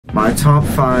my top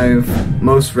 5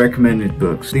 most recommended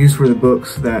books. These were the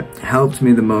books that helped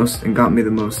me the most and got me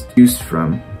the most use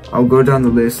from. I'll go down the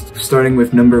list, starting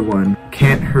with number 1,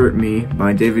 Can't Hurt Me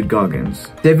by David Goggins.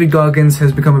 David Goggins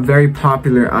has become a very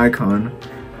popular icon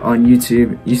on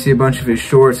YouTube. You see a bunch of his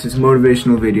shorts, his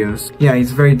motivational videos. Yeah,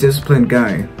 he's a very disciplined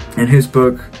guy, and his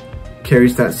book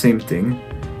carries that same thing.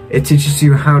 It teaches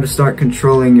you how to start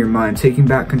controlling your mind, taking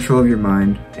back control of your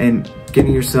mind, and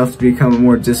getting yourself to become a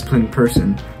more disciplined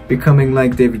person. Becoming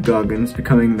like David Goggins,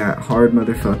 becoming that hard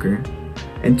motherfucker,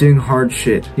 and doing hard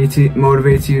shit. He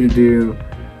motivates you to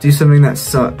do something that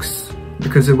sucks,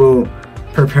 because it will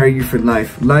prepare you for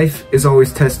life. Life is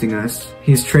always testing us.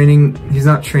 He's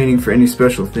not training for any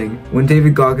special thing. When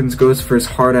David Goggins goes for his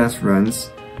hard-ass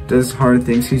runs, does hard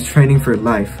things, he's training for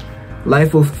life.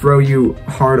 Life will throw you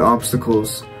hard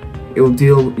obstacles. It will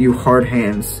deal you hard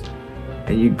hands,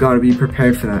 and you gotta be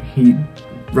prepared for that. He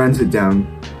runs it down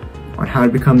on how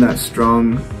to become that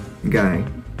strong guy.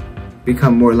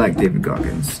 Become more like David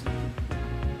Goggins.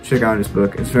 Check out his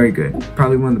book, it's very good.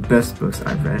 Probably one of the best books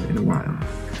I've read in a while.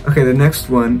 Okay, the next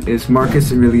one is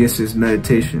Marcus Aurelius'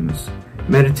 Meditations.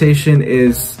 Meditation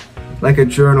is like a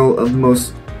journal of the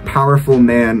most powerful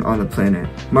man on the planet.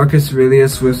 Marcus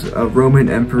Aurelius was a Roman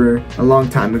emperor a long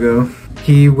time ago.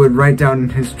 He would write down in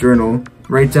his journal,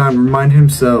 remind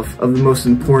himself of the most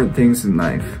important things in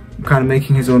life, kind of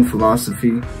making his own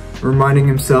philosophy, reminding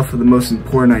himself of the most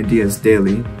important ideas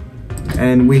daily.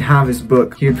 And we have his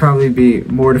book. He would probably be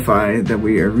mortified that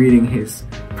we are reading his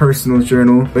personal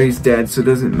journal, but he's dead, so it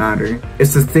doesn't matter.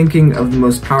 It's the thinking of the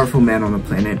most powerful man on the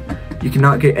planet. You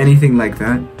cannot get anything like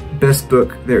that. Best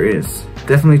book there is.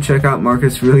 Definitely check out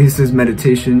Marcus Aurelius'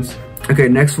 Meditations. Okay,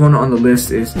 next one on the list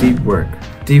is Deep Work.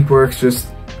 Deep Work's just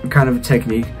kind of a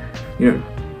technique. You know,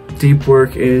 deep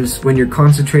work is when you're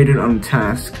concentrated on a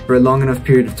task for a long enough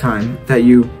period of time that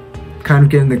you kind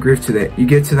of get in the groove to that. You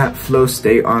get to that flow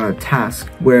state on a task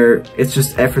where it's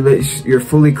just effortless. You're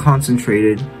fully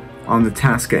concentrated on the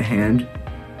task at hand.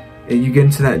 You get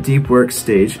into that deep work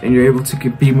stage and you're able to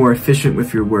be more efficient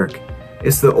with your work.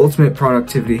 It's the ultimate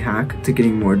productivity hack to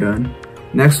getting more done.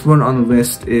 Next one on the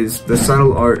list is The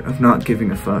Subtle Art of Not Giving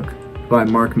a Fuck by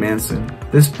Mark Manson.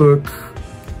 This book,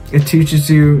 it teaches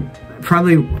you,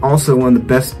 probably also one of the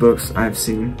best books I've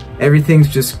seen. Everything's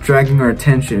just dragging our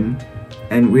attention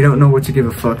and we don't know what to give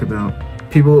a fuck about.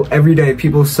 Every day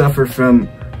people suffer from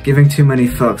giving too many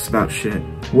fucks about shit,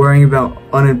 worrying about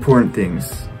unimportant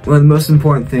things. One of the most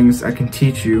important things I can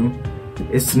teach you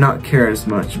is to not care as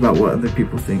much about what other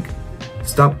people think.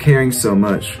 Stop caring so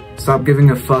much. Stop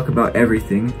giving a fuck about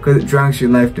everything, because it drags your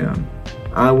life down.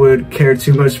 I would care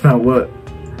too much about what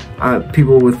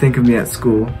people would think of me at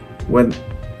school when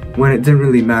it didn't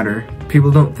really matter.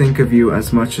 People don't think of you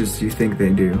as much as you think they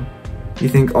do. You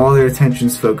think all their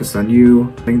attention's focused on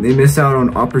you. They miss out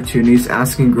on opportunities,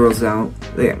 asking girls out.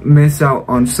 They miss out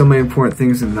on so many important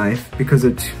things in life because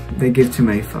they give too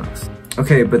many fucks.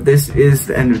 Okay, but this is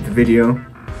the end of the video.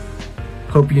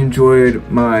 Hope you enjoyed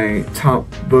my top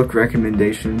book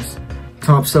recommendations,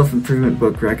 top self-improvement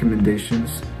book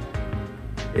recommendations.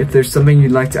 If there's something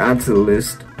you'd like to add to the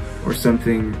list, or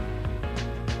something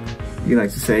you'd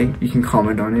like to say, you can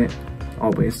comment on it,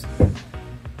 always.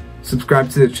 Subscribe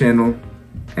to the channel,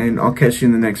 and I'll catch you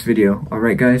in the next video.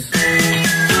 Alright guys?